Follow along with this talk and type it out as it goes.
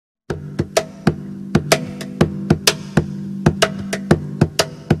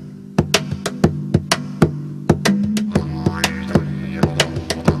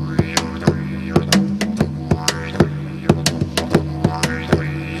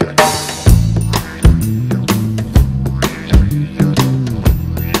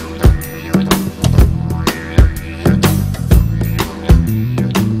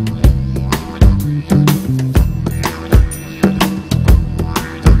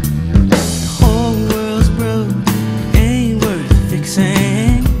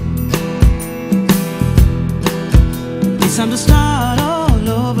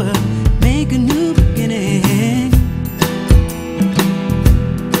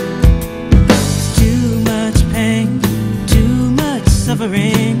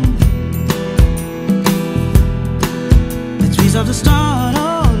gathering. Let's resolve to start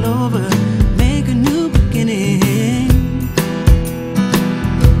all over, make a new beginning.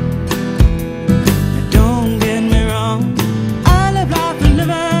 Now don't get me wrong, I love life and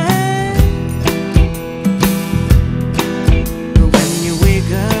living. But when you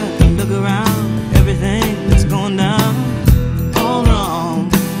wake up and look around, everything that's going down all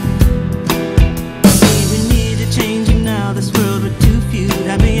wrong. See, we need to change it now. This world with too few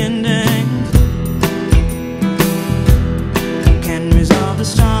happy endings. Can resolve to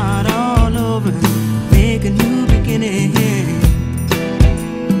start all over, make a new beginning.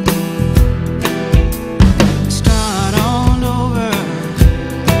 Start all over,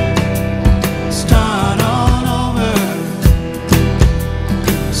 start all over,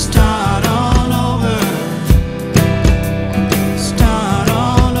 start all over, start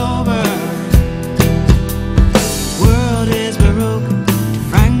all over. World is broken to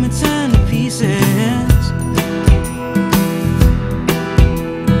fragments and to pieces.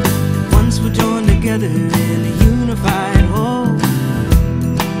 Once we're joined together in a unified whole,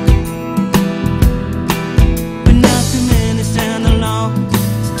 but not too many stand alone.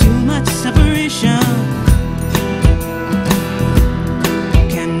 It's too much separation.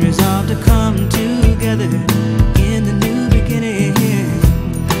 Can resolve to come together in the new beginning.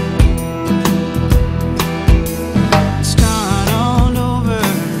 Start all over,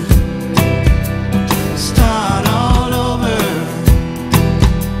 start all over,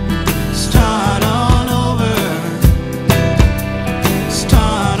 start all over,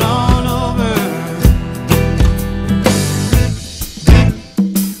 start all over.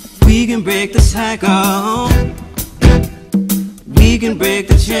 We can break the cycle, we can break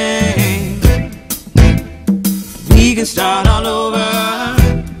the chain, we can start all over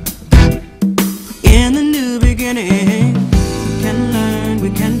in the new beginning. We can learn, we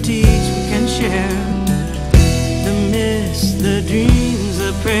can teach, we can share the myths, the dreams,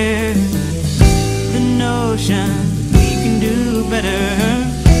 the prayers, the notion we can do better,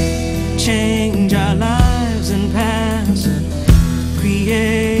 change our lives and paths,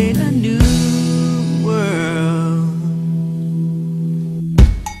 create a new world.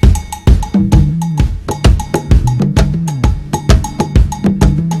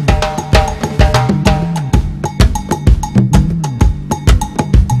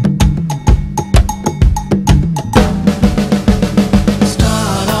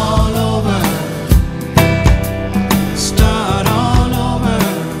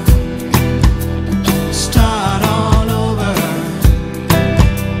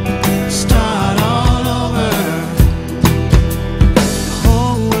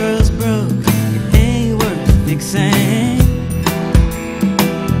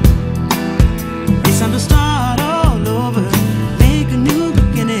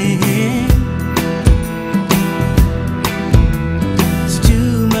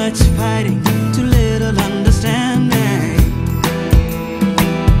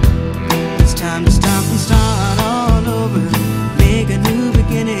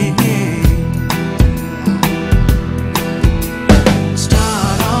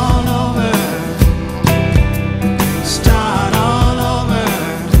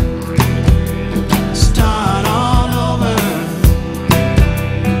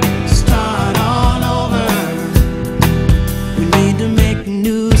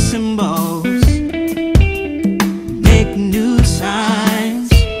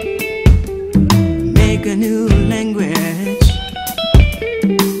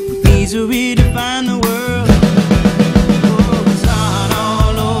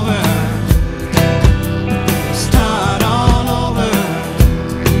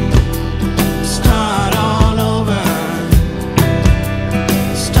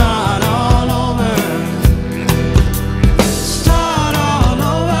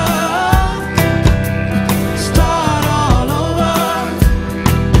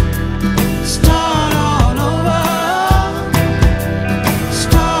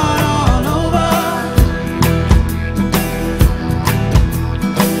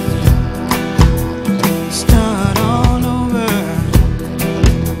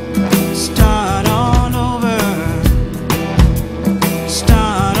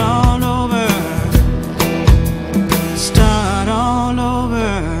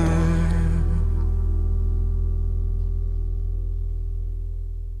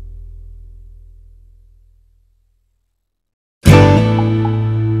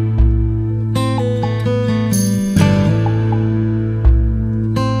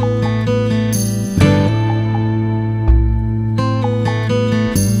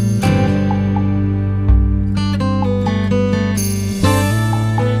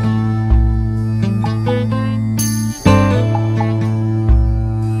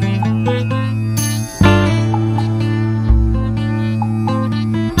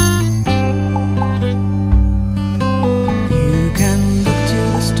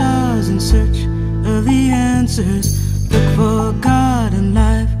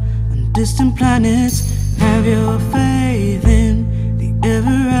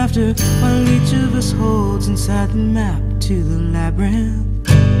 after, while each of us holds inside the map to the labyrinth.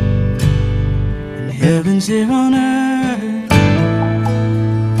 And heaven's here on earth.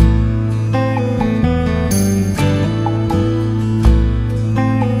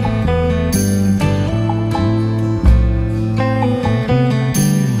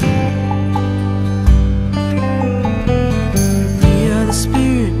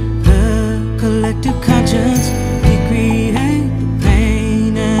 Collective conscience, we create the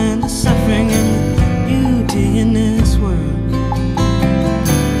pain and the suffering and the beauty in this world.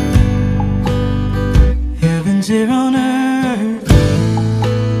 Heaven's here on earth.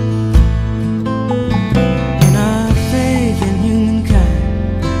 In our faith in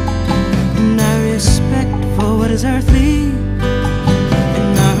humankind, in our respect for what is earthly,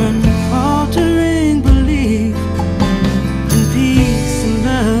 in our unfaltering belief in peace and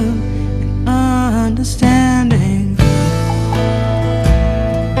love, understanding.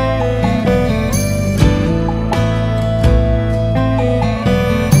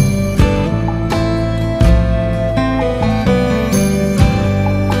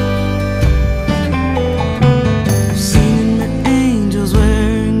 I've seen angels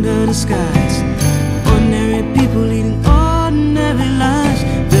wearing the disguise, ordinary people leading ordinary lives,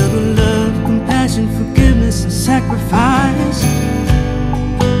 filled with love, compassion, forgiveness, and sacrifice.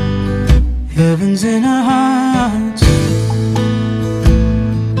 Heaven's in our hearts,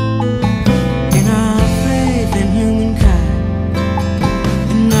 in our faith in humankind,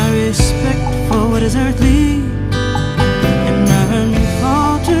 in our respect for what is earthly, in our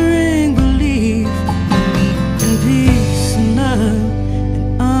unfaltering belief in peace and love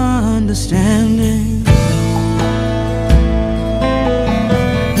and understanding.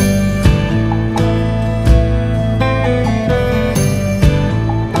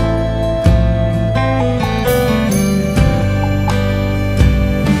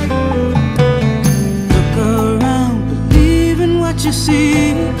 You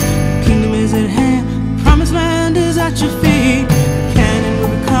see, the kingdom is at hand, the promised land is at your feet. The cannon will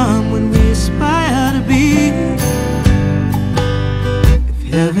become when we aspire to be.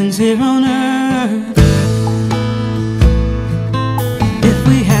 If heaven's here on earth, if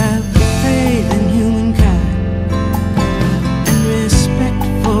we have faith in humankind and respect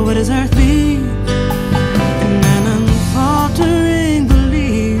for what is earthly, and an unfaltering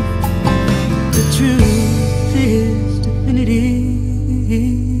belief, the truth is divinity.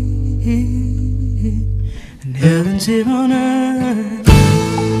 And heaven's here on earth.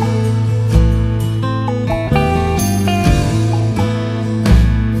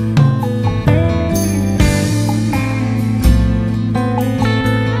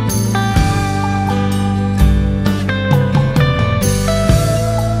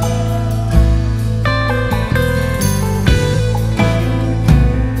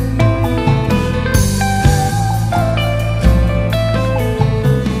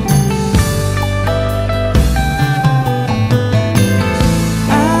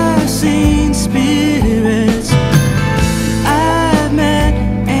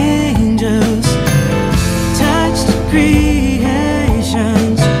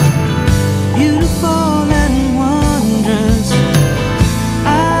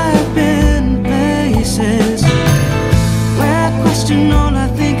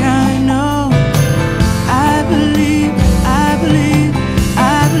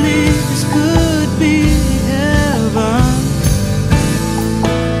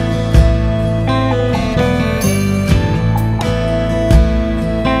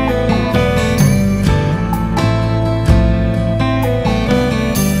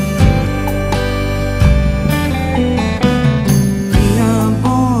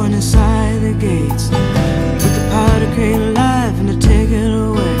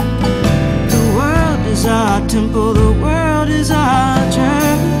 Temple, the world is our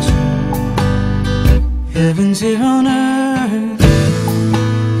church. Heaven's here on earth.